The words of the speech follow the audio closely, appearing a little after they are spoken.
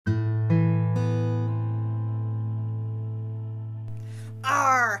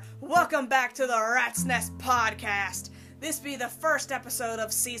Welcome back to the Rat's Nest Podcast. This be the first episode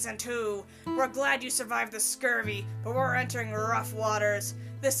of Season 2. We're glad you survived the scurvy, but we're entering rough waters.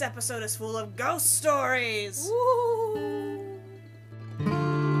 This episode is full of ghost stories. Woo!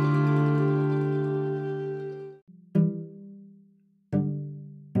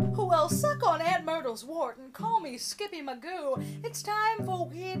 Well, suck on Aunt Myrtle's wart and call me Skippy Magoo. It's time for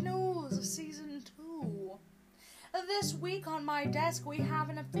Weird News Season 2. This week on my desk we have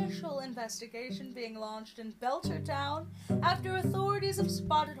an official investigation being launched in Belchertown after authorities have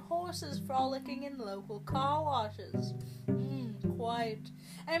spotted horses frolicking in local car washes. Quite.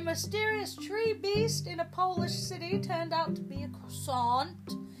 A mysterious tree beast in a Polish city turned out to be a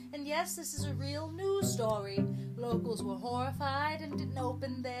croissant. And yes, this is a real news story. Locals were horrified and didn't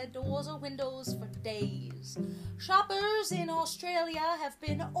open their doors or windows for days. Shoppers in Australia have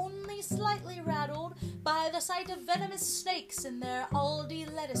been only slightly rattled by the sight of venomous snakes in their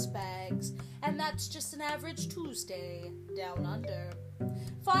Aldi lettuce bags. And that's just an average Tuesday down under.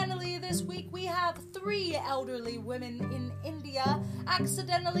 Finally, this week we have 3 elderly women in India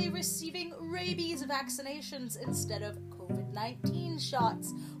accidentally receiving rabies vaccinations instead of COVID-19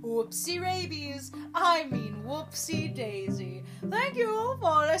 shots. Whoopsie rabies. I mean whoopsie daisy. Thank you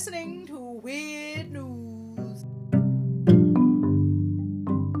for listening to Weird News.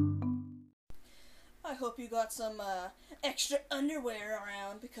 I hope you got some extra underwear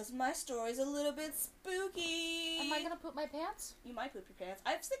around because my story's a little bit spooky. Am I gonna poop my pants? You might poop your pants.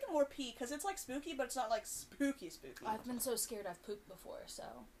 I was thinking more pee because it's like spooky, but it's not like spooky. I've been so scared I've pooped before, so.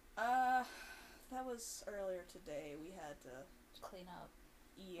 That was earlier today. We had to Clean up.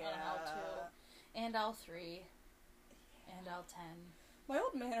 Yeah. On L2. And L3. And L10. My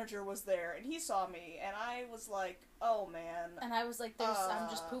old manager was there, and he saw me, and I was like, oh, man. And I was like, I'm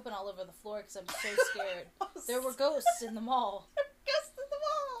just pooping all over the floor because I'm so scared. There were ghosts in the mall. Ghosts in the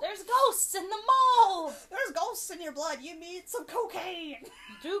mall! There's ghosts in the mall! There's ghosts in your blood. You need some cocaine.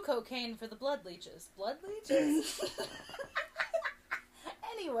 You do cocaine for the blood leeches. Blood leeches?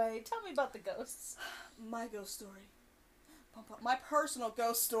 Anyway, tell me about the ghosts. My ghost story. My personal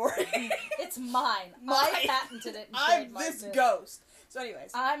ghost story. It's mine. I patented it and I'm trademarked this it. ghost. So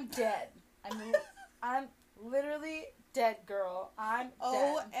anyways. I'm dead. I'm literally dead, girl. I'm dead.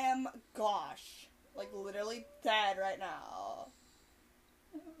 O.M. gosh. Like, literally dead right now.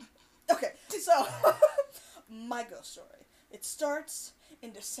 Okay, so, my ghost story. It starts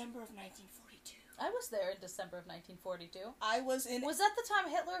in December of 1942. I was there in December of 1942. Was that the time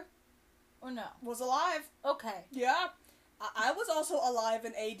Hitler? Or no? Was alive. Okay. Yeah. I was also alive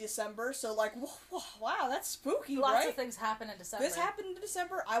in a December, so like, wow, that's spooky, Lots right? of things happen in December. This happened in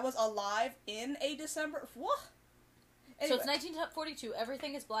December. I was alive in a December. What? Anyway. So it's 1942.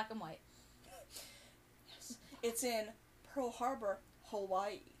 Everything is black and white. Yes. It's in Pearl Harbor,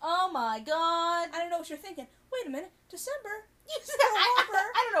 Hawaii. Oh my god. I don't know what you're thinking. Wait a minute. December? Pearl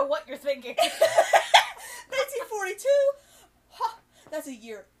Harbor? I don't know what you're thinking. 1942? Huh. That's a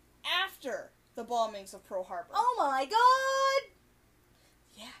year after the bombings of Pearl Harbor. Oh my god!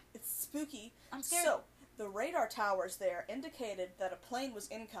 Yeah, it's spooky. I'm scared. So, the radar towers there indicated that a plane was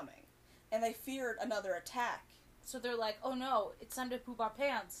incoming, and they feared another attack. So they're like, oh no, it's time to poop our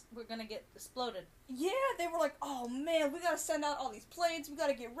pants. We're gonna get exploded. Yeah, they were like, oh man, we gotta send out all these planes, we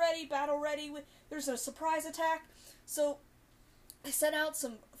gotta get ready, battle ready, there's a surprise attack. So, they sent out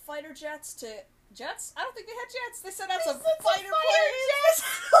some fighter jets to... Jets? I don't think they had jets. They sent out some fighter planes.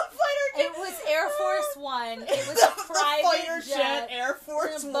 It was Air Force One. It was a private fighter jet. jet. Air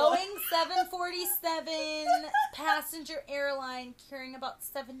Force One. One. Boeing 747 passenger airline carrying about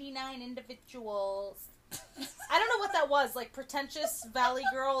 79 individuals. I don't know what that was. Like, pretentious valley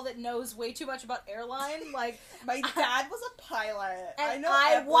girl that knows way too much about airline. Like, my dad was a pilot. And I know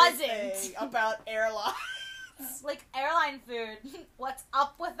I everything wasn't. about airlines. like airline food. What's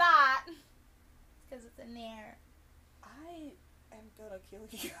up with that? Because it's in the air. I am gonna kill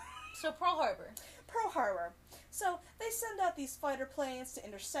you. So Pearl Harbor. Pearl Harbor. So they send out these fighter planes to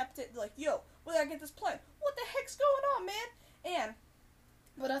intercept it. Like, yo, we gotta get this plane. What the heck's going on, man?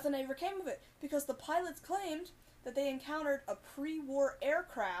 But nothing ever came of it because the pilots claimed that they encountered a pre-war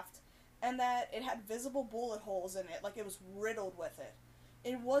aircraft and that it had visible bullet holes in it. Like, it was riddled with it.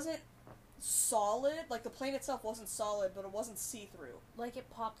 It wasn't solid. Like, the plane itself wasn't solid, but it wasn't see-through. Like it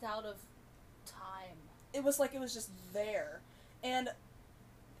popped out of time. It was like it was just there. And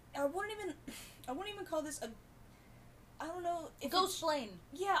I wouldn't even call this I don't know if Ghost plane.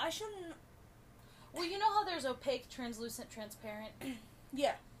 Yeah, I shouldn't. Well, you know how there's opaque, translucent, transparent?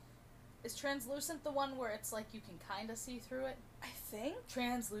 Yeah. Is translucent the one where it's like you can kind of see through it? I think.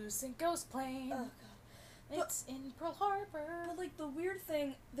 Translucent ghost plane. Oh god. It's in Pearl Harbor. But, like, the weird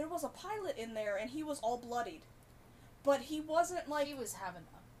thing, there was a pilot in there, and he was all bloodied. But he wasn't, like... He was having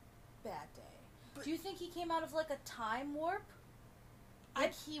a bad day. But- Do you think he came out of, like, a time warp?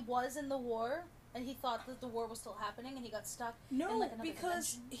 Like, he was in the war, and he thought that the war was still happening, and he got stuck in, No, like, another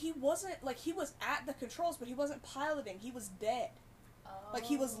because dimension? he wasn't, like, he was at the controls, but he wasn't piloting. He was dead. Like,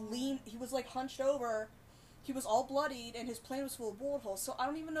 he was he was, like, hunched over. He was all bloodied, and his plane was full of bullet holes. So I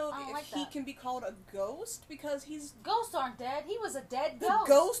don't even know I don't if like he that. can be called a ghost, because he's... Ghosts aren't dead. He was a dead The ghost.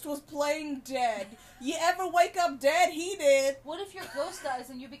 ghost was playing dead. You ever wake up dead? He did. What if your ghost dies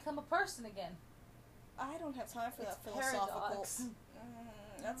and you become a person again? I don't have time for It's that philosophical... paradox.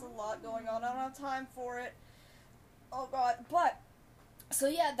 That's a lot going on. I don't have time for it. Oh, God. But, so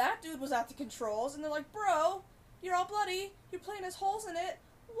yeah, that dude was at the controls, and they're like, bro, you're all bloody. Your plane has holes in it.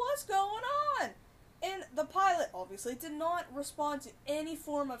 What's going on? And the pilot, obviously, did not respond to any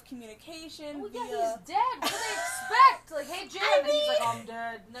form of communication Oh, yeah, via... he's dead. What do they expect? Like, hey, Jim. And he's like, mean- I'm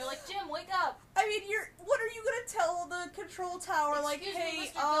dead. And they're like, Jim, wake up. I mean, what are you gonna tell the control tower? Like, Excuse hey, me,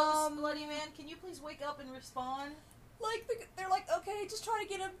 Mr. Ghost, bloody man, can you please wake up and respond? like, they're like, okay, just try to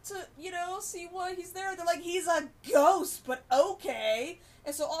get him to, see why he's there. They're like, he's a ghost, but okay.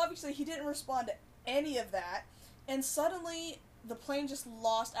 And so, obviously, he didn't respond to any of that. And suddenly, the plane just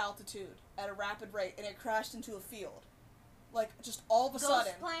lost altitude at a rapid rate, and it crashed into a field. Like, just all of a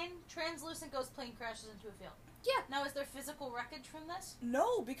sudden. Translucent ghost plane crashes into a field. Yeah. Now, is there physical wreckage from this?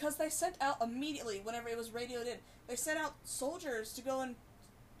 No, because they sent out immediately, whenever it was radioed in, they sent out soldiers to go and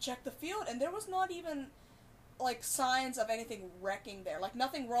check the field, and there was not even, like, signs of anything wrecking there. Like,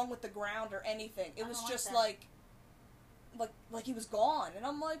 nothing wrong with the ground or anything. It I was don't like just that. like he was gone. And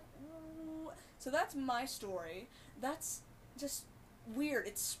I'm like, ooh. So that's my story. That's just weird.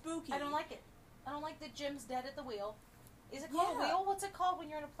 It's spooky. I don't like it. I don't like that Jim's dead at the wheel. Is it called a Yeah. wheel? What's it called when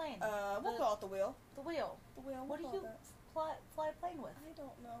you're in a plane? We'll call it the wheel. The wheel. The wheel. What do we'll you call it fly a plane with? that. I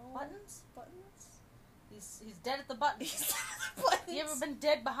don't know. Buttons? Buttons? He's dead at the button. Buttons. You ever been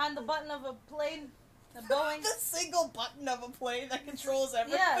dead behind the button of a plane? A Boeing? The single button of a plane that controls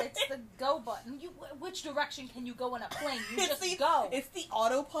everything. Yeah, it's the go button. Which direction can you go in a plane? You It's just go. It's the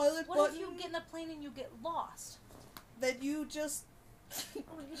autopilot What button if you get in a plane and you get lost? that you just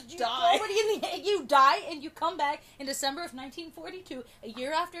You die. You die and you come back in December of 1942, a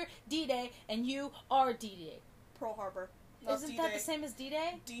year after D-Day, and you are D-Day. Pearl Harbor. Not Isn't D-Day. that the same as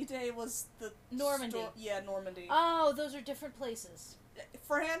D-Day? D-Day was the Normandy. Normandy. Oh, those are different places.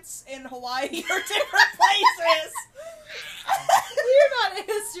 France and Hawaii are different places. We're not a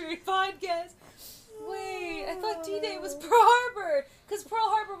history podcast. Wait, I thought D-Day was Pearl Harbor, because Pearl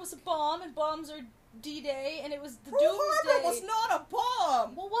Harbor was a bomb, and bombs are D-Day, and it was the Pearl Doomsday. Harbor was not a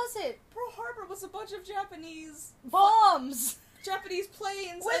bomb. What was it? Pearl Harbor was a bunch of Japanese Bombs.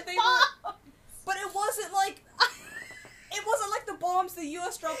 planes, With and they bombs. But it wasn't like the bombs the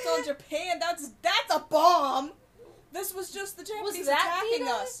U.S. dropped on Japan. That's a bomb. This was just the Japanese that attacking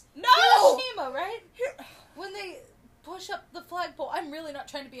D-Day? us. No. Hiroshima, right? Here- When they push up the flagpole, I'm really not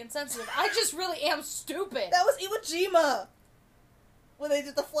trying to be insensitive. I just really am stupid. That was Iwo Jima. When they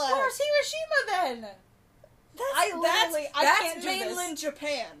did the flag. Where's Hiroshima then? I can't do mainland this.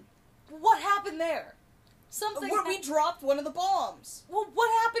 Japan. What happened there? Something. Where we dropped one of the bombs. Well, what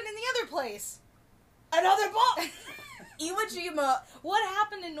happened in the other place? Another bomb. Iwo Jima. What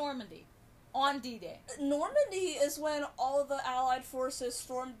happened in Normandy on D-Day? Normandy is when all the Allied forces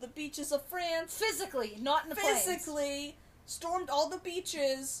stormed the beaches of France. Physically, not in the planes. Physically stormed all the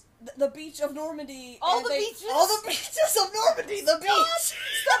beaches. The beach of Normandy. All and the beaches? All the beaches of Normandy. The beach.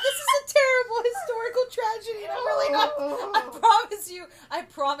 Stop! This is a terrible historical tragedy, and I'm really not. I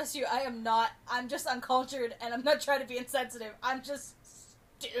promise you, I am not. I'm just uncultured, and I'm not trying to be insensitive. I'm just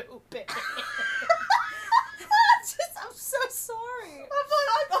stupid. I'm so sorry.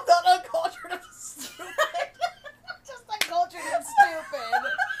 I'm not uncultured. I'm stupid. I'm just uncultured and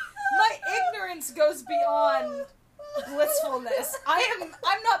stupid. My ignorance goes beyond blissfulness.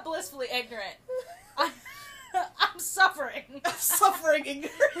 I'm not blissfully ignorant. I'm suffering. I'm suffering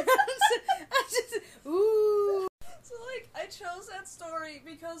ignorance. I'm just, ooh. So, like, I chose that story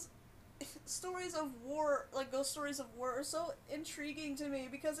because stories of war, like, ghost stories of war are so intriguing to me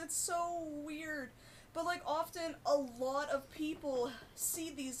because it's so weird. But, like, often a lot of people see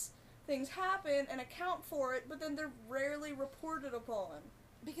these things happen and account for it, but then they're rarely reported upon.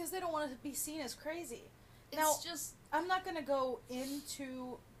 Because they don't want to be seen as crazy. It's Now, just... I'm not going to go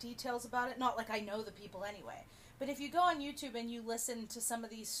into details about it, not like I know the people anyway. But if you go on YouTube and you listen to some of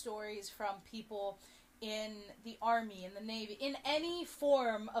these stories from people in the Army, in the Navy, in any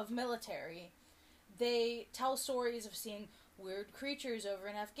form of military, they tell stories of seeing weird creatures over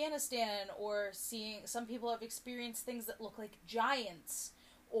in Afghanistan, or some people have experienced things that look like giants,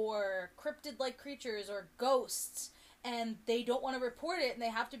 or cryptid-like creatures, or ghosts, and they don't want to report it, and they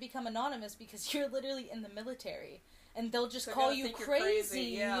have to become anonymous because you're literally in the military. And they'll just call you crazy,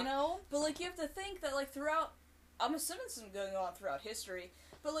 yeah. you know? But, like, you have to think that, like, throughout, I'm assuming this is going on throughout history,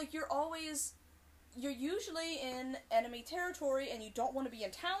 but, like, you're usually in enemy territory, and you don't want to be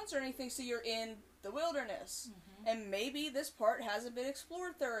in towns or anything, so you're in the wilderness. Mm-hmm. And maybe this part hasn't been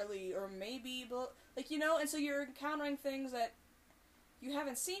explored thoroughly, or maybe, like, you know, and so you're encountering things that you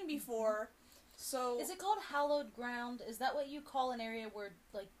haven't seen before, so... Is it called hallowed ground? Is that what you call an area where,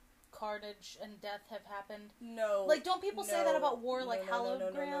 like, carnage and death have happened? No. Like, don't people say that about war, like, no,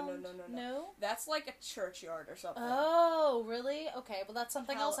 hallowed ground? No? That's like a churchyard or something. Oh, really? Okay, well, that's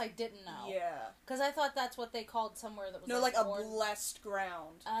something else I didn't know. Yeah. Because I thought that's what they called somewhere that was, no, like a blessed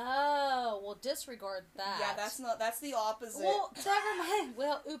ground. Oh, well, disregard that. Yeah, that's the opposite.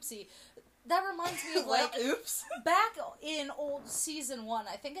 Well, oopsie. That reminds me of, like, oops. back in old season 1,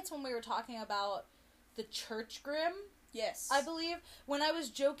 I think it's when we were talking about the Church Grim. Yes. I believe, when I was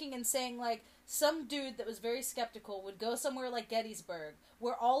joking and saying, like, some dude that was very skeptical would go somewhere like Gettysburg,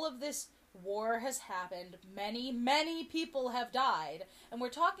 where all of this war has happened, many, many people have died, and we're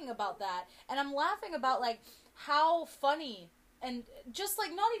talking about that, and I'm laughing about, like, how funny, and just,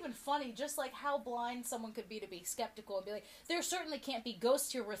 like, not even funny, just, like, how blind someone could be to be skeptical and be like, there certainly can't be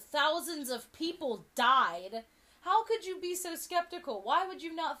ghosts here where thousands of people died. How could you be so skeptical? Why would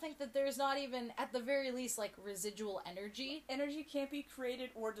you not think that there's not even, at the very least, like, residual energy? Energy can't be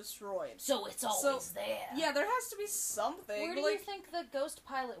created or destroyed. So it's always there. Yeah, there has to be something. Where do you think the ghost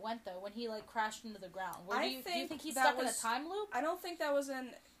pilot went, though, when he, like, crashed into the ground? Do you think he's stuck in a time loop? I don't think that was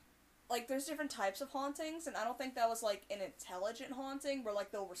like, there's different types of hauntings, and I don't think that was, like, an intelligent haunting, where, like,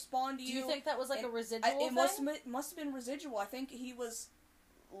 they'll respond to you. Do you think that was, like, a residual thing? It must have been residual. I think he was...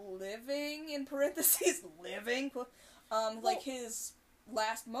 living, in parentheses, like his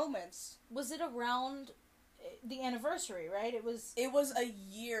last moments. Was it around the anniversary, right? It was a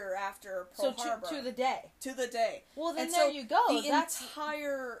year after Pearl Harbor. To the day. To the day. Well, then there you go.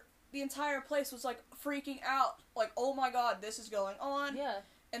 The entire place was, like, freaking out. Like, oh my god, this is going on. Yeah.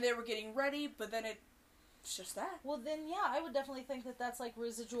 And they were getting ready, but then it's just that. Well, then, yeah, I would definitely think that that's, like,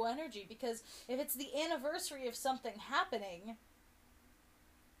 residual energy, because if it's the anniversary of something happening...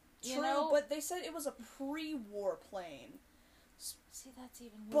 True, you know? but they said it was a pre-war plane. See, that's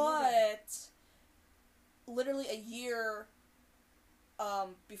even weirder. But literally a year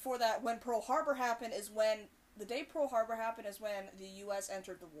before that, when Pearl Harbor happened, the day Pearl Harbor happened is when the U.S.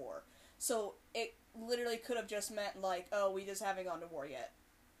 entered the war. So it literally could have just meant, like, oh, we just haven't gone to war yet.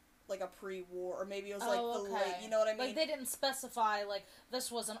 Like a pre-war, or maybe it was, like, the late, you know what I mean? Like, they didn't specify, like,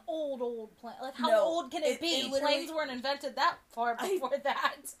 this was an old plane. Like, how old can it be? Planes weren't invented that far before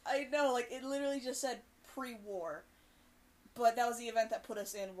that. I know, like, it literally just said pre-war. But that was the event that put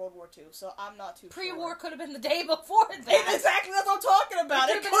us in World War II, so I'm not too sure. Pre-war could have been the day before that. Exactly, that's what I'm talking about.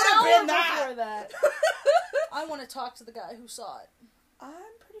 It could have been that. Before that. I want to talk to the guy who saw it. I'm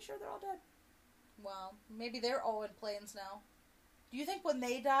pretty sure they're all dead. Wow. Maybe they're all in planes now. Do you think when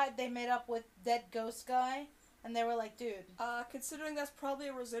they died, they made up with Dead Ghost Guy? And they were like, dude... considering that's probably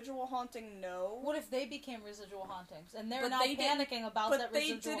a residual haunting, no. What if they became residual hauntings? And they're now panicking about that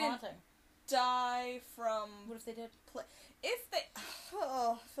residual haunting. Die from... What if they did? If they...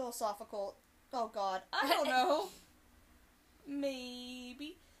 Oh, philosophical. Oh, God. I don't know.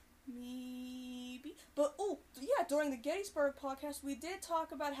 Maybe. But, oh, yeah, during the Gettysburg podcast, we did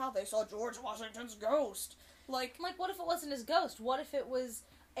talk about how they saw George Washington's ghost. Like, what if it wasn't his ghost? What if it was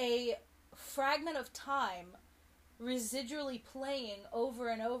a fragment of time residually playing over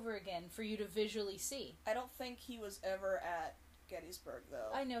and over again for you to visually see? I don't think he was ever at Gettysburg, though.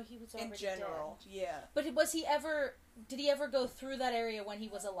 I know he was already in general, dead. Yeah. But did he ever go through that area when he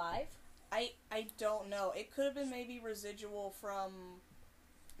was alive? I don't know. It could have been maybe residual from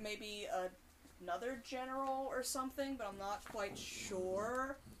maybe another general or something, but I'm not quite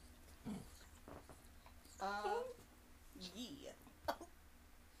sure. Yeah.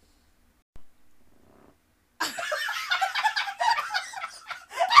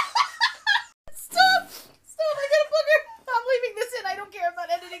 Stop! I got a booger! I'm leaving this in. I don't care. I'm not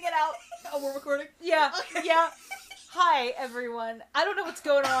editing it out. Oh, we're recording? Yeah. Okay. Yeah. Hi, everyone. I don't know what's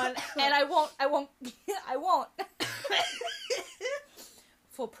going on, and I won't.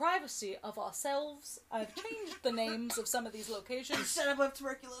 For privacy of ourselves, I've changed the names of some of these locations. Shut up, I have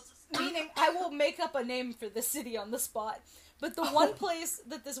tuberculosis. Meaning, I will make up a name for the city on the spot. But the one place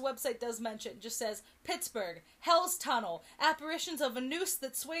that this website does mention just says, Pittsburgh, Hell's Tunnel, apparitions of a noose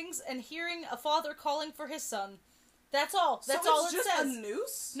that swings and hearing a father calling for his son. That's all. That's all it just says. a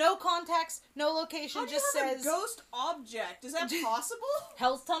noose? No context, no location, How do just you have says a ghost object? Is that possible?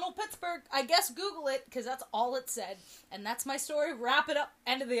 Hell's Tunnel, Pittsburgh. I guess Google it, because that's all it said. And that's my story. Wrap it up.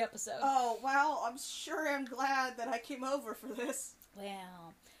 End of the episode. Oh, well, I'm glad that I came over for this.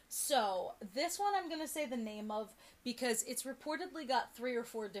 Wow. So, this one I'm going to say the name of, because it's reportedly got 3 or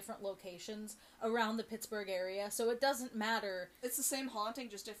 4 different locations around the Pittsburgh area, so it doesn't matter. It's the same haunting,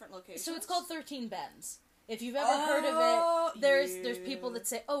 just different locations? So it's called 13 Bends. If you've ever heard of it, there's people that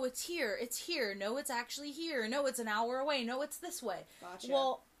say, oh, it's here, no, it's actually here, no, it's an hour away, no, it's this way. Gotcha.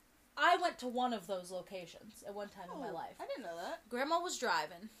 Well, I went to one of those locations at one time in my life. I didn't know that. Grandma was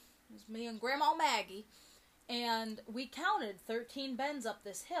driving. It was me and Grandma Maggie. And we counted 13 bends up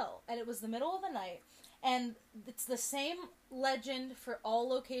this hill. And it was the middle of the night. And it's the same legend for all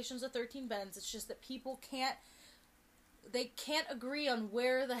locations of 13 Bends. It's just that people can't agree on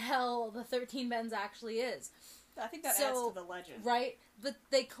where the hell the 13 Bends actually is. I think that adds to the legend. Right? But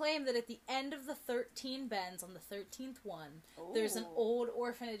they claim that at the end of the 13 Bends, on the 13th one, there's an old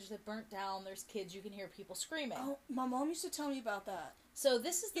orphanage that burnt down. There's kids. You can hear people screaming. Oh, my mom used to tell me about that. So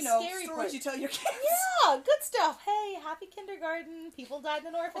this is the stories scary part. you tell your kids. Yeah, good stuff. Hey, happy kindergarten. People died in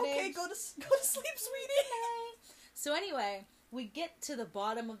an orphanage. Okay, go to sleep, sweetie. So anyway, we get to the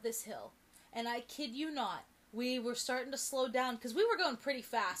bottom of this hill, and I kid you not, we were starting to slow down because we were going pretty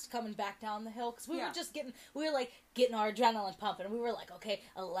fast coming back down the hill because we were getting our adrenaline pumping. We were like, okay,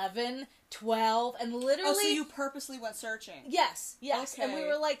 11, 12, and literally. Oh, so you purposely went searching? Yes. Okay. And we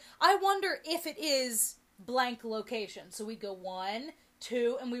were like, I wonder if it is blank location. So we go 1,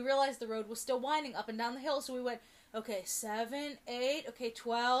 2, and we realized the road was still winding up and down the hill. So we went, okay, 7, 8, okay,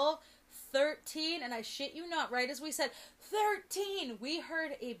 12, 13, and I shit you not, right as we said 13, we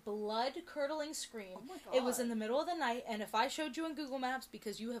heard a blood-curdling scream. Oh my God. It was in the middle of the night, and if I showed you on Google Maps,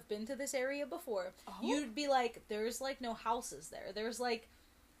 because you have been to this area before, you'd be like, there's like no houses there. There's like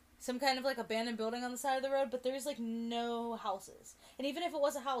some kind of like abandoned building on the side of the road, but there's like no houses. And even if it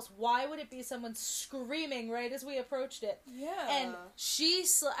was a house, why would it be someone screaming right as we approached it? Yeah. And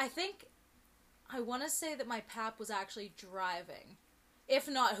I want to say that my pap was actually driving. If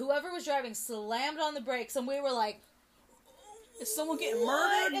not, whoever was driving slammed on the brakes, and we were like, is someone getting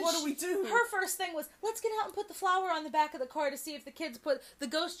murdered? What do we do? Her first thing was, let's get out and put the flower on the back of the car to see if the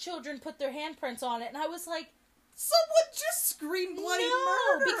ghost children put their handprints on it. And I was like, someone just screamed bloody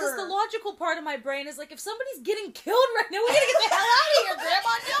murder! Because the logical part of my brain is like, if somebody's getting killed right now, we gotta get the hell out of here, Grandma,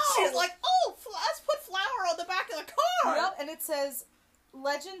 no! She's like, let's put flour on the back of the car! Yep, and it says,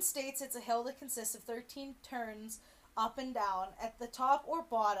 legend states it's a hill that consists of 13 turns up and down. At the top or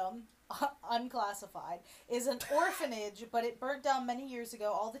bottom, unclassified, is an orphanage, but it burnt down many years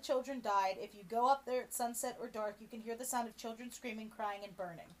ago. All the children died. If you go up there at sunset or dark, you can hear the sound of children screaming, crying, and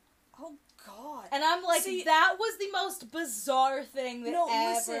burning. Oh, God. And I'm like, that was the most bizarre thing that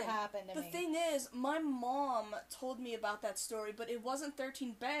ever happened to me. The thing is, my mom told me about that story, but it wasn't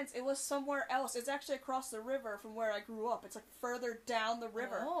 13 Bends. It was somewhere else. It's actually across the river from where I grew up. It's like further down the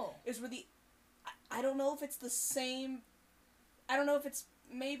river. Oh. Is where I don't know if it's the same. I don't know if it's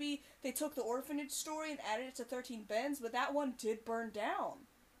maybe they took the orphanage story and added it to 13 Bends, but that one did burn down.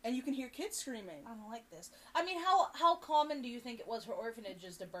 And you can hear kids screaming. I don't like this. I mean, how common do you think it was for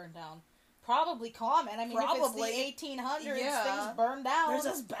orphanages to burn down? Probably common. I mean, Probably. if it's the 1800s, things burn down. There's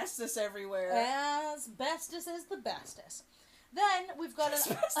asbestos everywhere. Asbestos is the bestest. Then we've got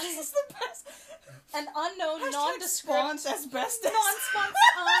asbestos is the best. An unknown nondescript asbestos.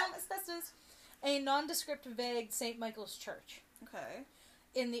 Asbestos. A nondescript vague St. Michael's Church. Okay.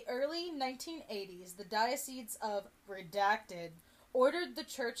 In the early 1980s, the Diocese of Redacted ordered the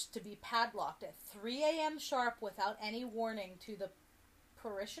church to be padlocked at 3 a.m. sharp without any warning to the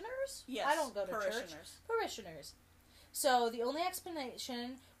parishioners? Yes, I don't go to church. Parishioners. So the only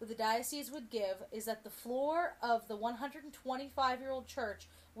explanation the diocese would give is that the floor of the 125-year-old church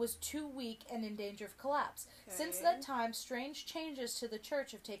was too weak and in danger of collapse. Okay. Since that time, strange changes to the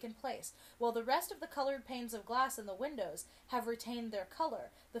church have taken place. While the rest of the colored panes of glass in the windows have retained their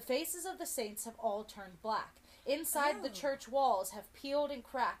color, the faces of the saints have all turned black. Inside, the church walls have peeled and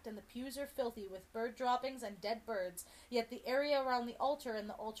cracked, and the pews are filthy with bird droppings and dead birds. Yet the area around the altar and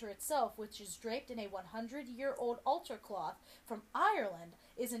the altar itself, which is draped in a 100-year-old altar cloth from Ireland,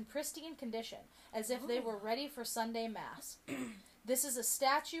 is in pristine condition, as if they were ready for Sunday Mass. This is a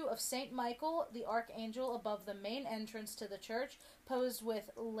statue of St. Michael, the archangel, above the main entrance to the church, posed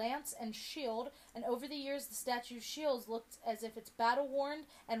with lance and shield, and over the years the statue's shield looked as if it's battle-worn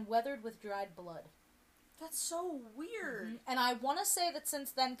and weathered with dried blood. That's so weird. Mm-hmm. And I want to say that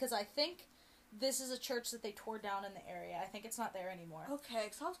since then, because I think this is a church that they tore down in the area. I think it's not there anymore. Okay,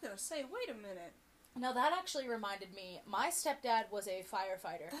 because I was going to say, wait a minute. Now that actually reminded me, my stepdad was a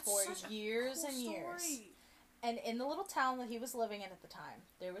firefighter That's for such a years cool and years. story. And in the little town that he was living in at the time,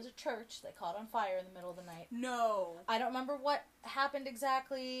 there was a church that caught on fire in the middle of the night. No. I don't remember what happened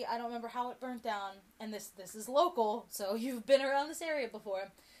exactly. I don't remember how it burnt down. And this is local, so you've been around this area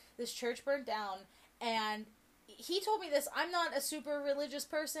before. This church burnt down, and he told me this. I'm not a super religious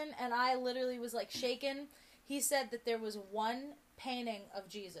person, and I literally was like shaken. He said that there was one painting of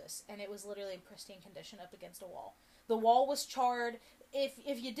Jesus, and it was literally in pristine condition up against a wall. The wall was charred.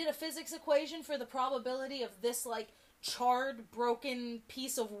 If you did a physics equation for the probability of this, like, charred, broken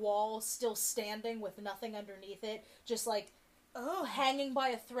piece of wall still standing with nothing underneath it, just, like, hanging by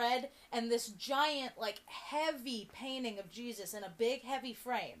a thread, and this giant, like, heavy painting of Jesus in a big, heavy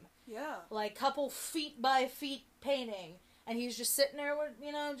frame. Yeah. Like, couple feet by feet painting, and he's just sitting there with,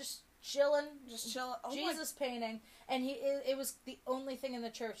 just chilling. Just chilling. Oh Jesus painting, and it was the only thing in the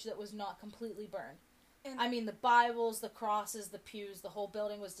church that was not completely burned. And I mean, the Bibles, the crosses, the pews, the whole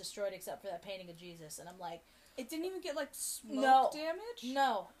building was destroyed except for that painting of Jesus. And I'm like... It didn't even get, like, smoke damage?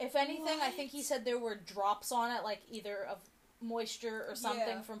 No. If anything, What? I think he said there were drops on it, like, either of moisture or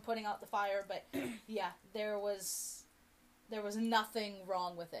something from putting out the fire. But, yeah, there was nothing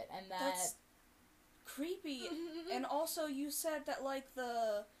wrong with it. And That's creepy. And also, you said that,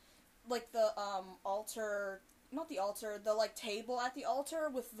 the altar... Not the altar, the, table at the altar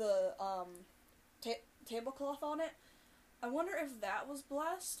with the, tablecloth on it. I wonder if that was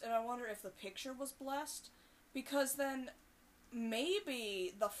blessed, and I wonder if the picture was blessed, because then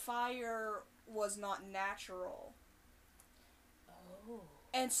maybe the fire was not natural. Oh.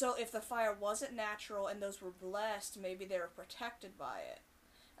 And so if the fire wasn't natural and those were blessed, maybe they were protected by it.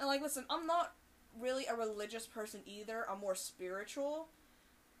 And listen, I'm not really a religious person either, I'm more spiritual.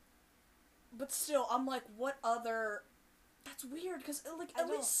 But still, I'm like, what other... That's weird, because, at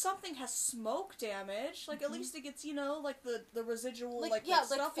least something has smoke damage. At least it gets, the residual,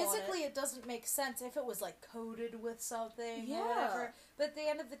 stuff physically on it doesn't make sense if it was, coated with something Yeah. or whatever. But at the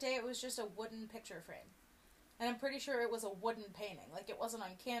end of the day, it was just a wooden picture frame. And I'm pretty sure it was a wooden painting. It wasn't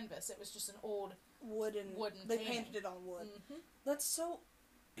on canvas, it was just an old wooden They painting. painted it on wood. Mm-hmm. That's so...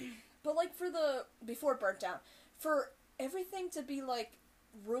 But, before it burnt down, for everything to be,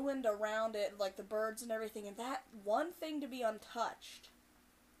 ruined around it, the birds and everything, and that one thing to be untouched.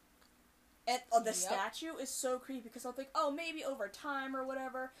 And the statue is so creepy, because I'll think, oh, maybe over time or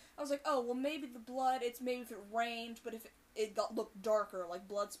whatever. I was like, oh, well, maybe the blood, it's maybe if it rained, but if it looked darker,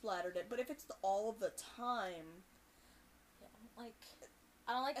 blood splattered it. But if it's all of the time... Yeah,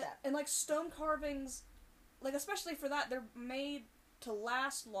 I don't like that. And, stone carvings, especially for that, they're made to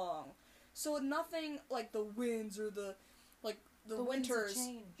last long. So nothing, the winds or the winters...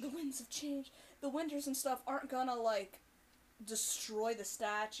 The winds of change. The winters and stuff aren't gonna, destroy the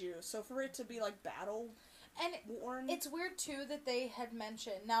statue. So for it to be, battle... And worn. It's weird, too, that they had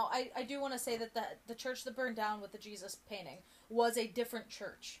mentioned... Now, I do want to say that the church that burned down with the Jesus painting was a different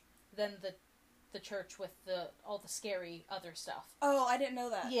church than the church with all the scary other stuff. Oh, I didn't know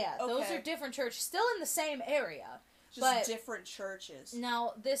that. Yeah, okay. Those are different churches. Still in the same area. Just different churches.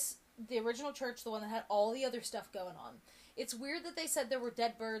 Now, the original church, the one that had all the other stuff going on, it's weird that they said there were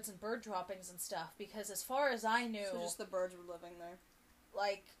dead birds and bird droppings and stuff, because as far as I knew... So just the birds were living there.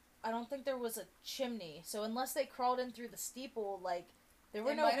 I don't think there was a chimney, so unless they crawled in through the steeple, there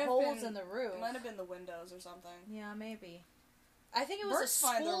were It no might have holes been- in the roof. It might have been the windows or something. Yeah, maybe. I think it was Birds a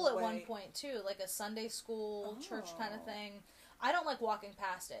find school their at one way. point, too, a Sunday school, church kind of Oh. thing. I don't like walking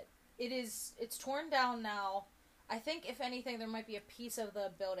past it. It's torn down now. I think, if anything, there might be a piece of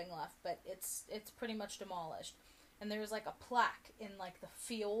the building left, but it's pretty much demolished. And there's, a plaque in, the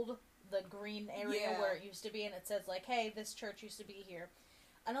field, the green area Yeah. where it used to be, and it says, hey, this church used to be here.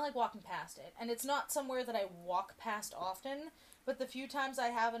 I don't like walking past it. And it's not somewhere that I walk past often, but the few times I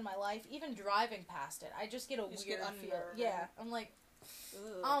have in my life, even driving past it, I just get a weird feel. unnerving. Yeah, I'm like,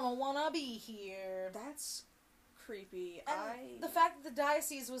 Ugh. I don't want to be here. That's creepy. And the fact that the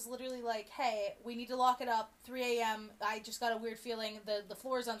diocese was literally hey, we need to lock it up, 3 a.m., I just got a weird feeling, the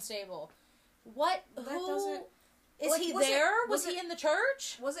floor is unstable. What? That Who? doesn't... Is he there? Was he in the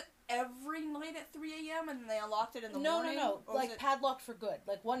church? Was it every night at 3 a.m. and then they unlocked it in the No, morning? no. Or was it... Padlocked for good.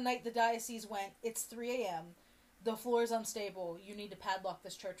 One night the diocese went, it's 3 a.m., the floor is unstable, you need to padlock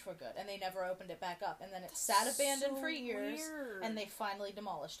this church for good. And they never opened it back up. And then it sat abandoned for years, weird. and they finally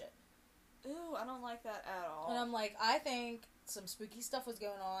demolished it. Ooh, I don't like that at all. And I'm like, I think some spooky stuff was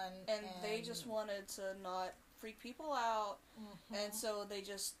going on. And they just wanted to not freak people out, Mhm. and so they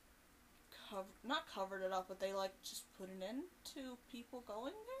just not covered it up, but they just put an end to people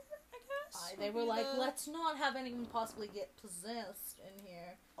going there, I guess. They were like, let's not have anyone possibly get possessed in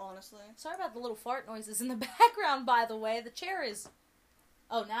here. Honestly. Sorry about the little fart noises in the background, by the way. The chair is...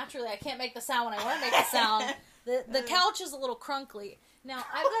 Oh, naturally, I can't make the sound when I want to make the sound. The couch is a little crunkly. Now,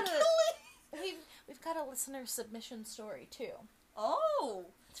 I've got a... We've got a listener submission story, too. Oh!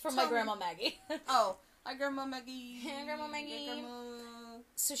 It's from my Grandma Maggie. Oh. Hi, Grandma Maggie. Hi, Grandma Maggie. Hi, Grandma.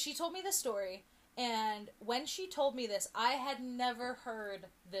 So she told me this story, and when she told me this, I had never heard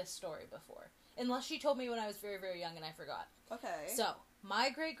this story before. Unless she told me when I was very, very young and I forgot. Okay. So, my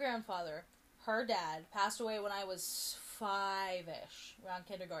great-grandfather, her dad, passed away when I was 5-ish, around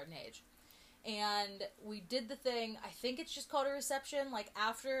kindergarten age. And we did the thing, I think it's just called a reception, like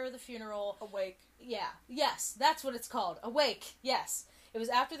after the funeral. Awake. Yeah. Yes, that's what it's called. Awake. Yes. It was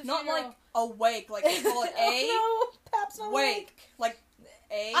after the funeral. Not like awake, like they call it A. No, Pap's not awake. Like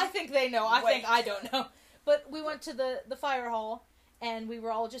A. I think they know. I Wake. think I don't know. But we went to the fire hall, and we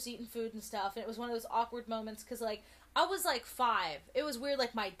were all just eating food and stuff, and it was one of those awkward moments, because, like, I was, like, 5. It was weird,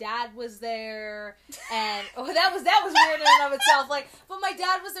 like, my dad was there, and, that was weird in and of itself, like, but my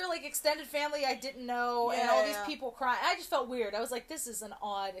dad was there, like, extended family I didn't know, and all these people crying. I just felt weird. I was like, this is an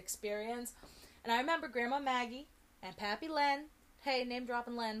odd experience. And I remember Grandma Maggie and Pappy Len, hey,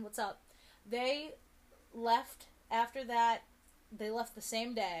 name-dropping Len, what's up? They left after that. They left the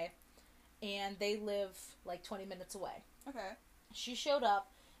same day, and they live, like, 20 minutes away. Okay. She showed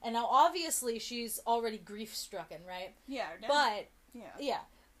up, and now, obviously, she's already grief-stricken, right? Yeah. But, yeah.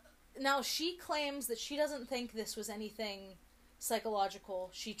 Now, she claims that she doesn't think this was anything psychological.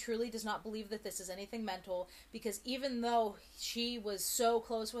 She truly does not believe that this is anything mental, because even though she was so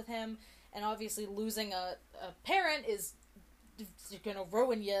close with him, and obviously losing a parent is gonna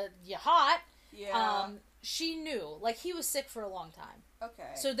ruin your heart. Yeah. She knew, like, he was sick for a long time.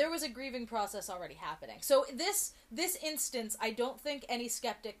 Okay. So there was a grieving process already happening. So this instance, I don't think any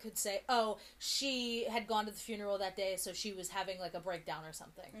skeptic could say, oh, she had gone to the funeral that day, so she was having, like, a breakdown or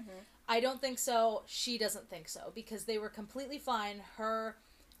something. Mm-hmm. I don't think so. She doesn't think so, because they were completely fine, her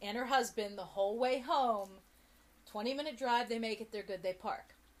and her husband, the whole way home. 20-minute drive, they make it, they're good, they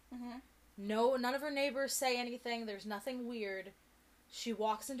park. Mm-hmm. No, none of her neighbors say anything. There's nothing weird. She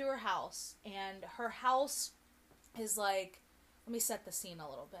walks into her house, and her house is like... Let me set the scene a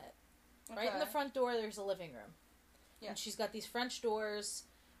little bit. Okay. Right in the front door, there's a living room. Yeah. And she's got these French doors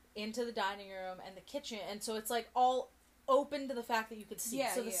into the dining room and the kitchen, and so it's like all open to the fact that you could see.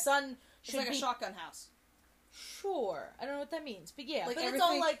 Yeah, so the sun should be... It's like a shotgun house. Sure. I don't know what that means, but yeah. Like, but it's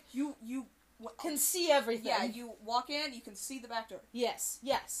all like... You can see everything. Yeah, you walk in, you can see the back door. Yes.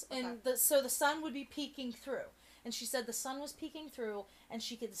 Okay. And so the sun would be peeking through. And she said the sun was peeking through, and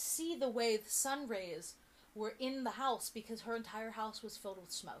she could see the way the sun rays were in the house, because her entire house was filled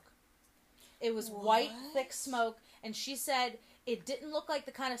with smoke. It was white, thick smoke, and she said it didn't look like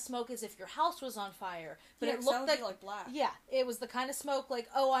the kind of smoke as if your house was on fire, but it looked like black. Yeah, it was the kind of smoke like,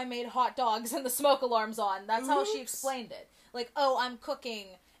 oh, I made hot dogs and the smoke alarm's on. That's how she explained it. Like, oh, I'm cooking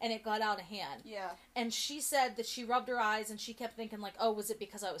and it got out of hand. Yeah. And she said that she rubbed her eyes and she kept thinking like, oh, was it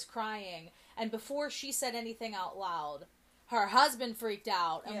because I was crying? And before she said anything out loud, her husband freaked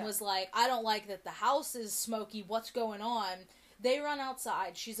out and was like, I don't like that the house is smoky. What's going on? They run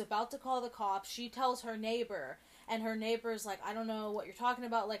outside. She's about to call the cops. She tells her neighbor, and her neighbor's like, I don't know what you're talking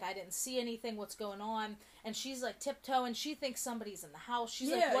about. Like, I didn't see anything. What's going on? And she's like tiptoeing. She thinks somebody's in the house. She's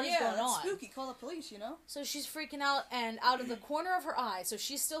like, what is going on? Spooky. Call the police, you know? So she's freaking out, and out of the corner of her eye, so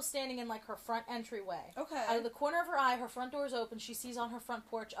she's still standing in like her front entryway. Okay. Out of the corner of her eye, her front door's open. She sees on her front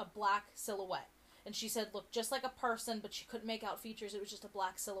porch a black silhouette. And she said, looked just like a person, but she couldn't make out features. It was just a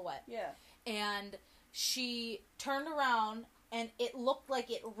black silhouette. Yeah. And she turned around, and it looked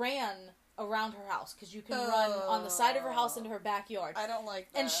like it ran around her house, because you can run on the side of her house into her backyard. I don't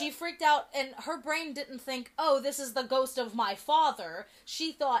like that. And she freaked out, and her brain didn't think, oh, this is the ghost of my father.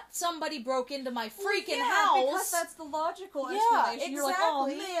 She thought, somebody broke into my freaking house. Because that's the logical explanation. Exactly. You're like, oh,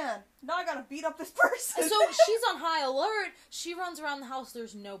 man, now I gotta beat up this person. So she's on high alert. She runs around the house.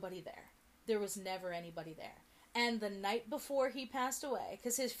 There's nobody there. There was never anybody there. And the night before he passed away,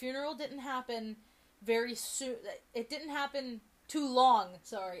 because his funeral didn't happen very soon. It didn't happen too long,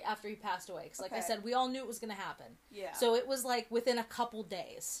 after he passed away. Because like I said, we all knew it was going to happen. Yeah. So it was like within a couple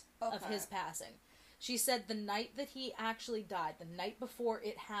days of his passing. She said the night that he actually died, the night before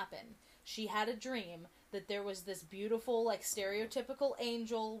it happened, she had a dream that there was this beautiful, like, stereotypical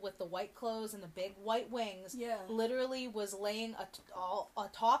angel with the white clothes and the big white wings, literally was laying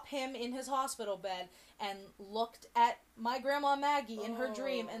atop him in his hospital bed and looked at my Grandma Maggie in her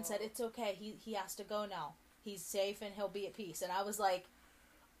dream and said, it's okay, he has to go now. He's safe and he'll be at peace. And I was like,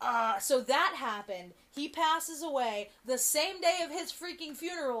 So that happened. He passes away. The same day of his freaking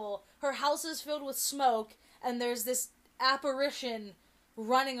funeral, her house is filled with smoke, and there's this apparition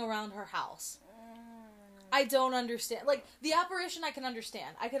running around her house. I don't understand. Like, the apparition I can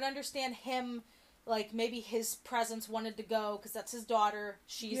understand. I can understand him, like, maybe his presence wanted to go, because that's his daughter.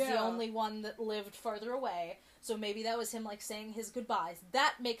 She's the only one that lived farther away. So maybe that was him, like, saying his goodbyes.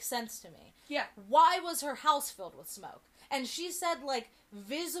 That makes sense to me. Yeah. Why was her house filled with smoke? And she said, like,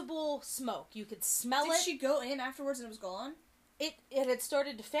 visible smoke. You could smell it. Did she go in afterwards and it was gone? It had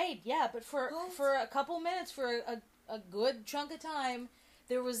started to fade, yeah. But for a couple minutes, for a good chunk of time,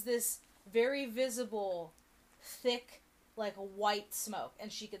 there was this very visible, thick, like, white smoke.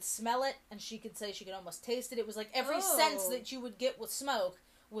 And she could smell it, and she could say she could almost taste it. It was like every sense that you would get with smoke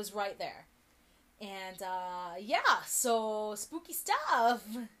was right there. And, so spooky stuff.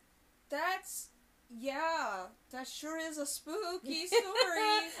 That sure is a spooky story.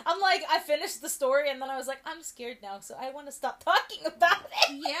 I'm like, I finished the story, and then I was like, I'm scared now, so I want to stop talking about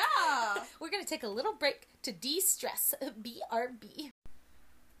it. Yeah. We're going to take a little break to de-stress. BRB.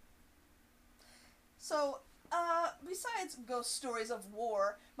 So, besides ghost stories of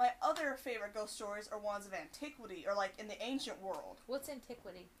war, my other favorite ghost stories are ones of antiquity, or like in the ancient world. What's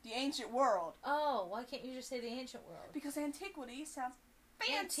antiquity? The ancient world. Oh, why can't you just say the ancient world? Because antiquity sounds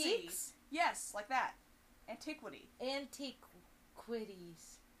fancy. Antiques? Yes, like that. Antiquity.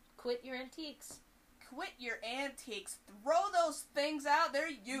 Antiquities. Quit your antiques. Quit your antiques. Throw those things out. They're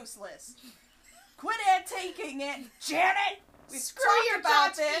useless. Quit antiquing it, Janet. We've talked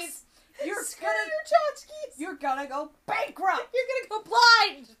about this. You're gonna go bankrupt. You're gonna go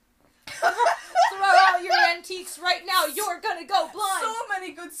blind. Throw out your antiques right now. You're gonna go blind. So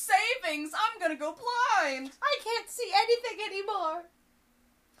many good savings. I'm gonna go blind. I can't see anything anymore.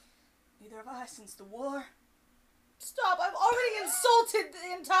 Neither have I since the war. Stop. I've already insulted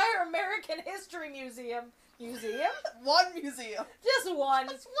the entire American History Museum. One museum. Just one.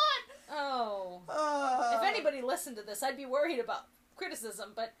 Just one. Oh. If anybody listened to this, I'd be worried about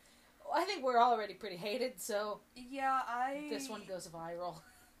criticism, but I think we're already pretty hated, so... Yeah, This one goes viral.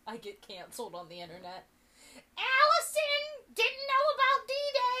 I get canceled on the internet. Allison didn't know about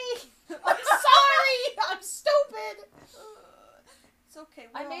D-Day! I'm sorry! I'm stupid! It's okay,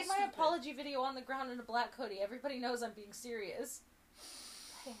 I made my apology video on the ground in a black hoodie. Everybody knows I'm being serious.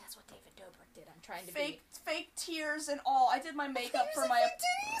 I think that's what David Dobrik did. I'm trying to be... Fake tears and all. I did my makeup for my... Fake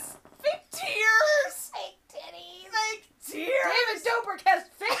titties? Fake tears! Fake titties! Fake tears! David Dobrik has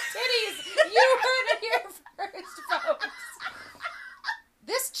fake titties! You heard it here first, folks!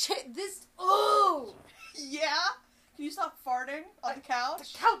 This... Ooh! Yeah? Can you stop farting on the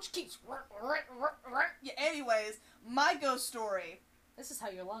couch? The couch keeps... Yeah, anyways, my ghost story. This is how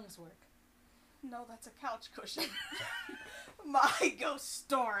your lungs work. No, that's a couch cushion. My ghost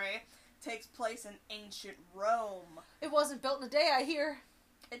story takes place in ancient Rome. It wasn't built in a day, I hear.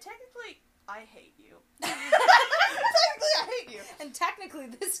 And technically, I hate you. And technically,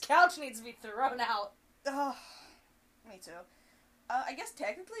 this couch needs to be thrown out. Me too. I guess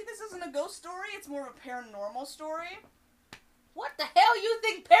technically this isn't a ghost story, it's more of a paranormal story. What the hell you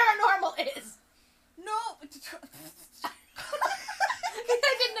think paranormal is? No.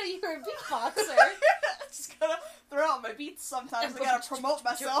 I didn't know you were a beatboxer. Just gotta throw out my beats sometimes. I gotta promote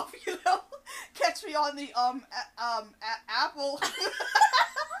myself, you know. Catch me on the Apple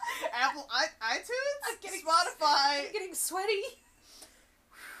iTunes, Spotify. I'm getting sweaty.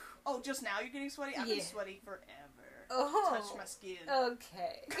 Oh, just now you're getting sweaty? I've been sweaty forever. Oh. Touch my skin.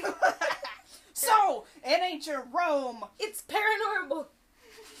 Okay. So, in ancient Rome, it's paranormal.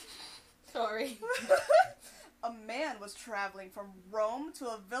 Sorry. A man was traveling from Rome to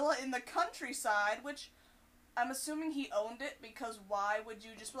a villa in the countryside, which I'm assuming he owned it, because why would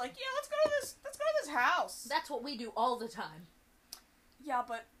you just be like, yeah, let's go to this house? That's what we do all the time. Yeah,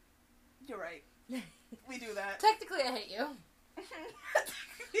 but you're right. We do that. Technically, I hate you.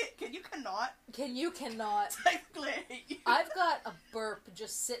 You cannot. Technically, I hate you. I've got a burp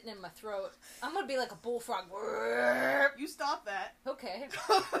just sitting in my throat. I'm gonna be like a bullfrog. You stop that. Okay.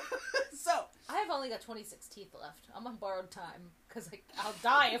 So, I have only got 26 teeth left. I'm on borrowed time, because I'll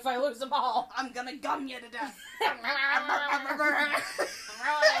die if I lose them all. I'm gonna gum you to death. I'm gonna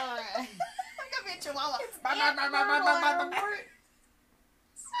be a chihuahua.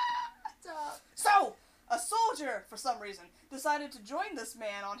 So, a soldier, for some reason, decided to join this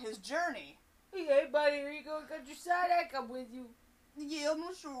man on his journey. Hey, buddy, are you going countryside? I come with you. Yeah, I'm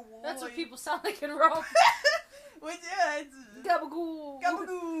not sure why. That's what people sound like in Rome. Gabagoo.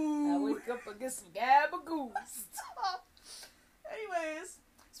 Gabagoo. I wake up and get some gabagoo. Stop. Anyways,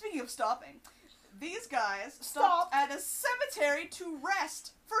 speaking of stopping, these guys stopped at a cemetery to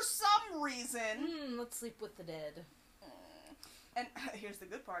rest for some reason. Let's sleep with the dead. And here's the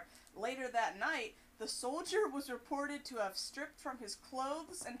good part. Later that night, the soldier was reported to have stripped from his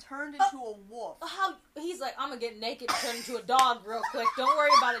clothes and turned into a wolf. How he's like, I'm gonna get naked and turn into a dog real quick. Don't worry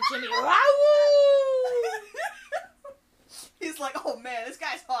about it, Jimmy. He's like, oh man, this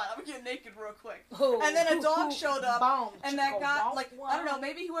guy's hot. I'm gonna get naked real quick. Ooh, And then a dog showed up, boom, and that guy, wow, like, wow. I don't know,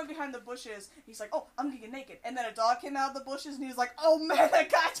 maybe he went behind the bushes. He's like, oh, I'm gonna get naked. And then a dog came out of the bushes, and he was like, oh man,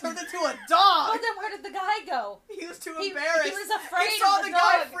 that guy turned into a dog. But then where did the guy go? He was too embarrassed. He was afraid He saw of the the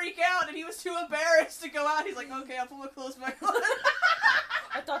guy dog. freak out, and he was too embarrassed to go out. He's like, okay, I'll put my clothes back on.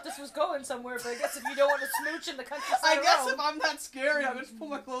 I thought this was going somewhere, but I guess if you don't want to smooch in the countryside I guess around. if I'm that scary, I'm just put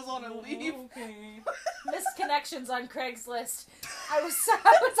my clothes on and leave. Okay. Missed connections on Craigslist. I was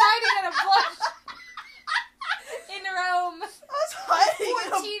hiding in a bush in Rome. I was hiding in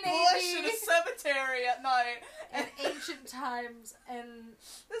a 1480. bush in a cemetery at night, In and ancient times, and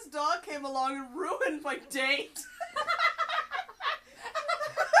this dog came along and ruined my date.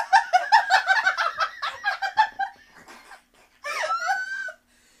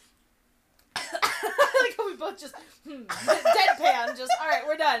 like we both just deadpan. Just all right,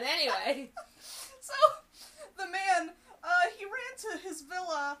 we're done. Anyway, So, the man, he ran to his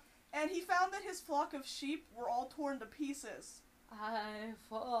villa, and he found that his flock of sheep were all torn to pieces. I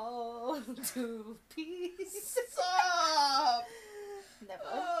fall to pieces. Stop! Never.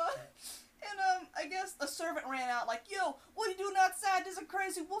 I guess the servant ran out like, yo, what are you doing outside? There's a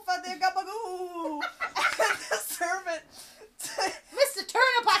crazy wolf out there, gabagoo! And the servant... Mr.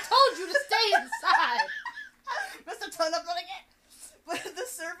 Turnip, I told you to stay inside. Mr. Turnip, not again! But the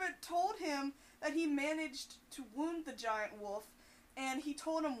servant told him that he managed to wound the giant wolf, and he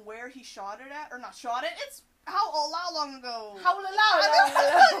told him where he shot it at, or not shot it, it's how long ago? How long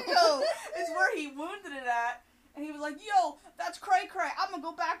ago? It's where he wounded it at, and he was like, yo, that's cray cray, I'm gonna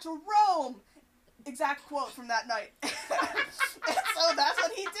go back to Rome! Exact quote from that night. And so that's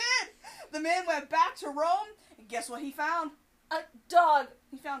what he did! The man went back to Rome, and guess what he found? A dog.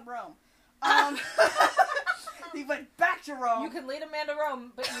 He found Rome. He went back to Rome. You can lead a man to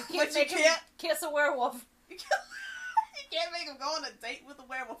Rome, but you But can't you make him can't- kiss a werewolf. You can't make him go on a date with a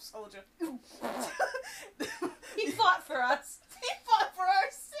werewolf soldier. He fought for us. He fought for our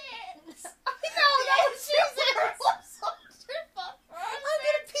sins. No, Jesus! Werewolf soldier fought for our I'm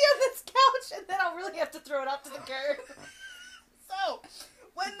gonna pee on this couch, and then I'll really have to throw it up to the curb. So,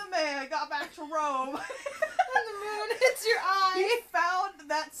 when the man got back to Rome, When the moon hits your he eye. found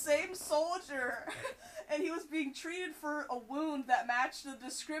that same soldier, and he was being treated for a wound that matched the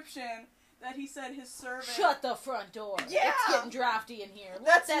description that he said his servant... Shut the front door. Yeah. It's getting drafty in here. Let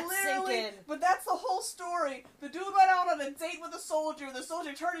That's that literally, sink in. but that's the whole story. The dude went out on a date with a soldier. The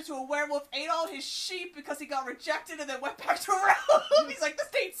soldier turned into a werewolf, ate all his sheep because he got rejected, and then went back to Rome. He's like, this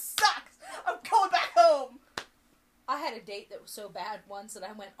date sucks. I'm going back home. I had a date that was so bad once that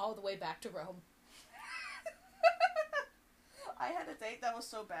I went all the way back to Rome. I had a date that was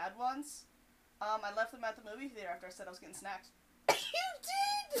so bad once. I left them at the movie theater after I said I was getting snacks. You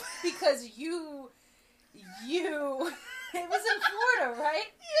did? Because you... It was in Florida, right?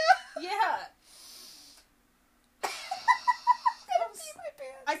 Yeah. Yeah.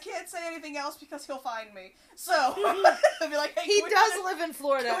 I can't say anything else because he'll find me. So, I'll be like, hey, He can we does finish- live in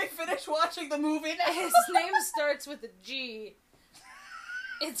Florida. Can we finish watching the movie now? His name starts with a G.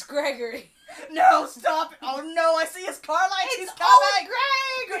 It's Gregory. No, stop it. Oh no, I see his car lights. He's It's coming. old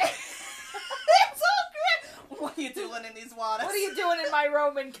Greg! It's all Greg. What are you doing in these waters? What are you doing in my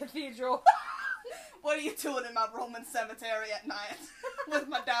Roman cathedral? What are you doing in my Roman cemetery at night with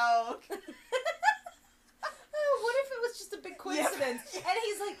my dog? Oh, what if it was just a big coincidence? Yeah. And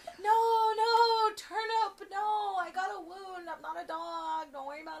he's like, no, turn up, no, I got a wound, I'm not a dog, don't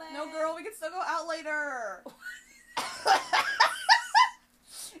worry about it. No, girl, we can still go out later.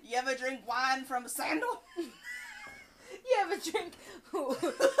 You ever drink wine from a sandal? You ever drink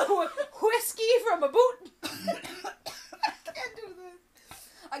whiskey from a boot? I can't do this.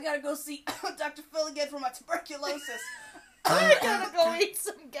 I gotta go see Dr. Phil again for my tuberculosis. I gotta go eat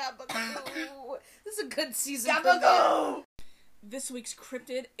some gabagoo. This is a good season. Gabagoo! This week's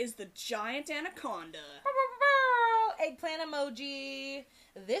cryptid is the giant anaconda. Eggplant emoji.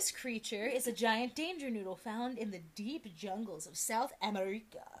 This creature is a giant danger noodle found in the deep jungles of South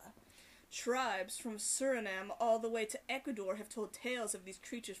America. Tribes from Suriname all the way to Ecuador have told tales of these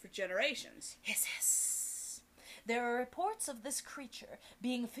creatures for generations. Hiss. There are reports of this creature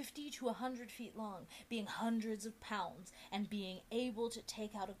being 50 to 100 feet long, being hundreds of pounds, and being able to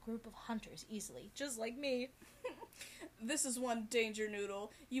take out a group of hunters easily, just like me. this is one danger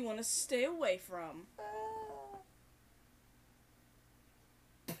noodle you want to stay away from.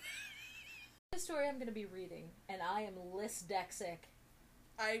 The story I'm going to be reading, and I am dyslexic.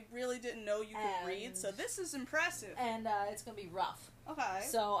 I really didn't know you could read, so this is impressive. And it's going to be rough. Okay.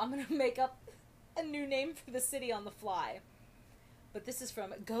 So I'm going to make up a new name for the city on the fly. But this is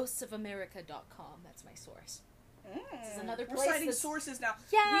from ghostsofamerica.com. That's my source. This is another place. We're citing sources now.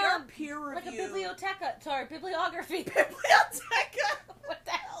 Yeah, we are peer reviewed. Like a biblioteca. Sorry, bibliography. Biblioteca. What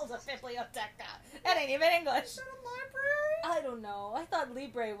the hell is a biblioteca? That ain't even English. Is that a library? I don't know. I thought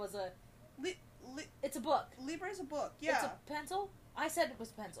Libre was a... It's a book. Libre is a book, yeah. It's a pencil? I said it was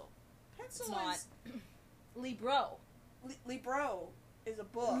pencil. Pencil It's not. is... Libro. Libro is a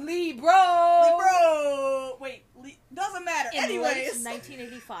book. Libro! Wait, doesn't matter. In late Anyways.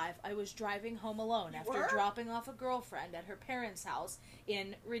 1985, I was driving home alone after dropping off a girlfriend at her parents' house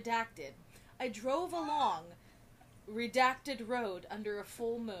in Redacted. I drove along Redacted Road under a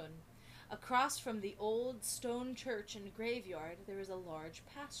full moon. Across from the old stone church and graveyard, there is a large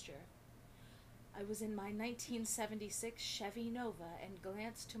pasture. I was in my 1976 Chevy Nova and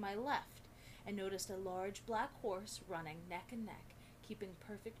glanced to my left and noticed a large black horse running neck and neck, keeping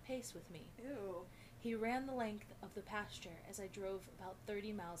perfect pace with me. Ew. He ran the length of the pasture as I drove about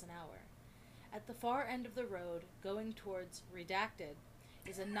 30 miles an hour. At the far end of the road, going towards Redacted,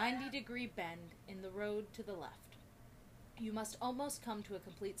 is a 90-degree bend in the road to the left. You must almost come to a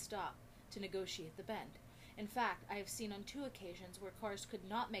complete stop to negotiate the bend. In fact, I have seen on 2 occasions where cars could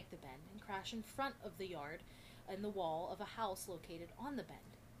not make the bend and crash in front of the yard and the wall of a house located on the bend.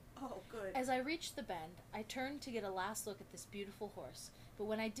 Oh, good. As I reached the bend, I turned to get a last look at this beautiful horse, but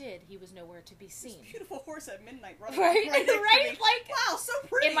when I did, he was nowhere to be seen. This beautiful horse at midnight running. Right? Right next to Right? me. Like, wow, so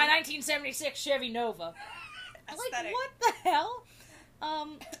pretty. in my 1976 Chevy Nova. Aesthetic. Like, what the hell?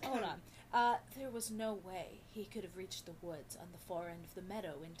 Hold on. There was no way he could have reached the woods on the far end of the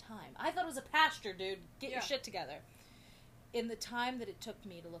meadow in time. I thought it was a pasture, dude. Get your shit together. In the time that it took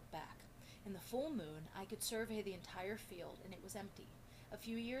me to look back. In the full moon, I could survey the entire field, and it was empty. A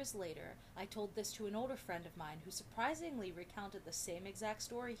few years later, I told this to an older friend of mine who surprisingly recounted the same exact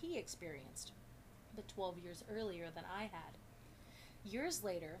story he experienced, but 12 years earlier than I had. Years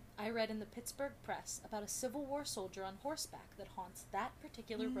later, I read in the Pittsburgh Press about a Civil War soldier on horseback that haunts that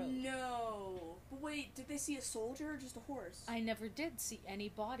particular road. No. But wait, did they see a soldier or just a horse? I never did see any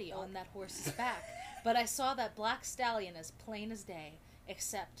body on that horse's back, but I saw that black stallion as plain as day,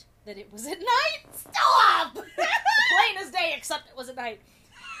 except that it was at night. Stop! Plain as day, except it was at night.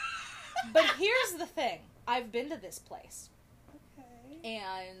 But here's the thing. I've been to this place. Okay.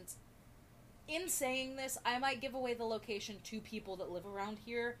 And in saying this, I might give away the location to people that live around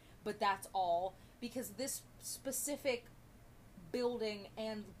here, but that's all. Because this specific building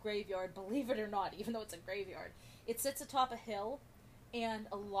and graveyard, believe it or not, even though it's a graveyard, it sits atop a hill, and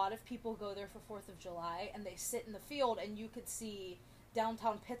a lot of people go there for 4th of July, and they sit in the field, and you could see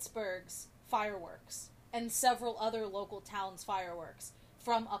downtown Pittsburgh's fireworks, and several other local towns' fireworks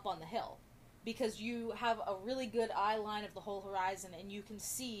from up on the hill. Because you have a really good eye line of the whole horizon, and you can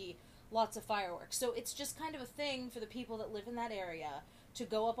see lots of fireworks. So it's just kind of a thing for the people that live in that area to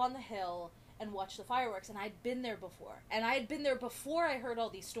go up on the hill and watch the fireworks. And I'd been there before. And I had been there before I heard all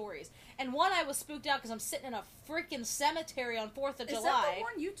these stories. And one, I was spooked out because I'm sitting in a freaking cemetery on 4th of July. Is that the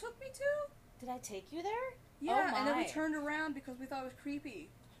one you took me to? Did I take you there? Yeah, Oh, and then we my. turned around because we thought it was creepy.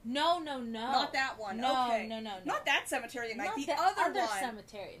 No. Not that one. No, okay. no. Not that cemetery at night. Not The that other one.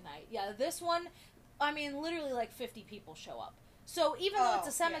 cemetery at night. Yeah, this one, I mean, literally like 50 people show up. So even though it's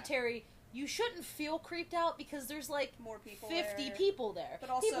a cemetery, you shouldn't feel creeped out because there's like more people 50 there. people there.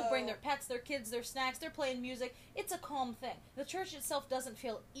 But also, people bring their pets, their kids, their snacks, they're playing music. It's a calm thing. The church itself doesn't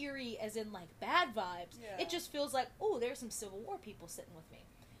feel eerie as in like bad vibes. Yeah. It just feels like, oh, there's some Civil War people sitting with me.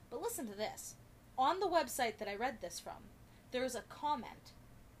 But listen to this. On the website that I read this from, there's a comment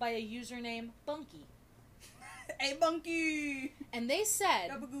by a username Bunky. Hey, Bunky! And they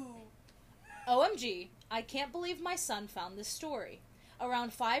said, Gabagoo. OMG, I can't believe my son found this story.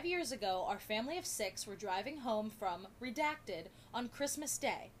 Around 5 years ago, our family of 6 were driving home from Redacted on Christmas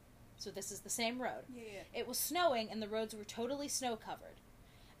Day. So this is the same road. Yeah. It was snowing and the roads were totally snow-covered.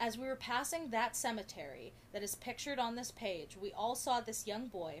 As we were passing that cemetery that is pictured on this page, we all saw this young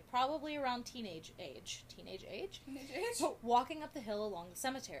boy, probably around teenage age, walking up the hill along the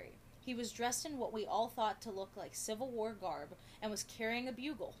cemetery. He was dressed in what we all thought to look like Civil War garb and was carrying a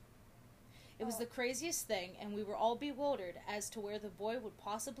bugle. It was the craziest thing, and we were all bewildered as to where the boy would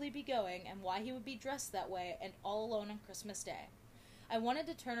possibly be going and why he would be dressed that way and all alone on Christmas Day. I wanted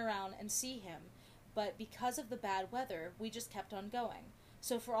to turn around and see him, but because of the bad weather, we just kept on going.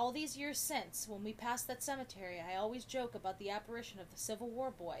 So for all these years since, when we passed that cemetery, I always joke about the apparition of the Civil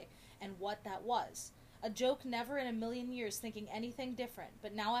War boy and what that was. A joke never in a million years thinking anything different,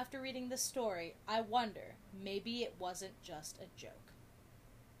 but now after reading this story, I wonder, maybe it wasn't just a joke.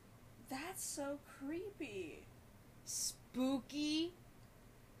 That's so creepy. Spooky.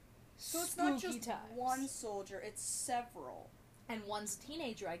 So it's not spooky just times. one soldier, it's several. And one's a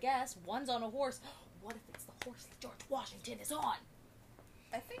teenager, I guess. One's on a horse. What if it's the horse that George Washington is on?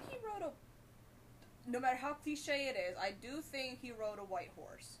 I think he rode a... No matter how cliche it is, I do think he rode a white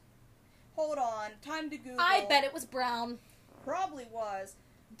horse. Hold on, time to Google. I bet it was brown. Probably was.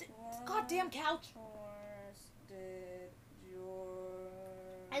 Goddamn couch. Horse did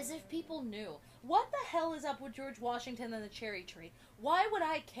George... As if people knew. What the hell is up with George Washington and the cherry tree? Why would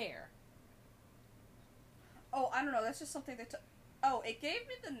I care? Oh, I don't know, that's just something that... Oh, it gave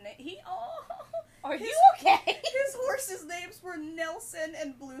me the name... Are you okay? His horses' names were Nelson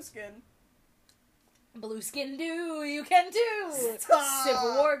and Blueskin. Blueskin do, you can do. Stop.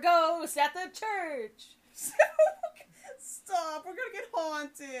 Civil War ghost at the church. Stop, we're gonna get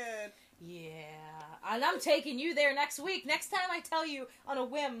haunted. Yeah, and I'm taking you there next week. Next time I tell you on a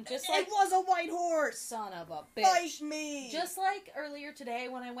whim, just like... It was a white horse! Son of a bitch. Fight me! Just like earlier today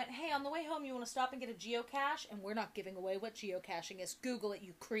when I went, hey, on the way home you want to stop and get a geocache? And we're not giving away what geocaching is. Google it,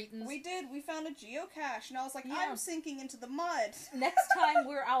 you cretins. We did. We found a geocache, and I was like, Yeah. I'm sinking into the mud. Next time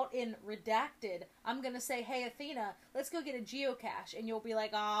we're out in Redacted, I'm going to say, hey, Athena, let's go get a geocache. And you'll be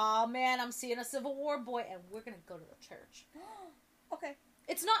like, oh man, I'm seeing a Civil War boy. And we're going to go to the church. Okay.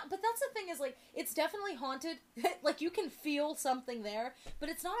 It's not, but that's the thing is, like, it's definitely haunted. Like, you can feel something there, but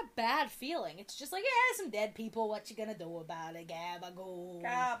it's not a bad feeling. It's just like, yeah, some dead people, what you gonna do about it, Gabagoo?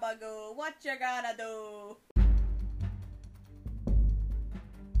 Gabagoo, what you gonna do?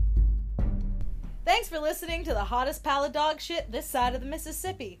 Thanks for listening to the hottest pile of dog shit this side of the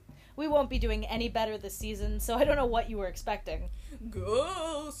Mississippi. We won't be doing any better this season, so I don't know what you were expecting.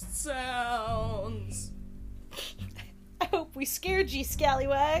 Ghost sounds. I hope we scared ye,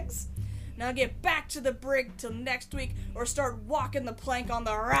 scallywags. Now get back to the brig till next week, or start walking the plank on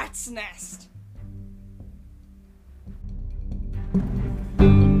the rat's nest.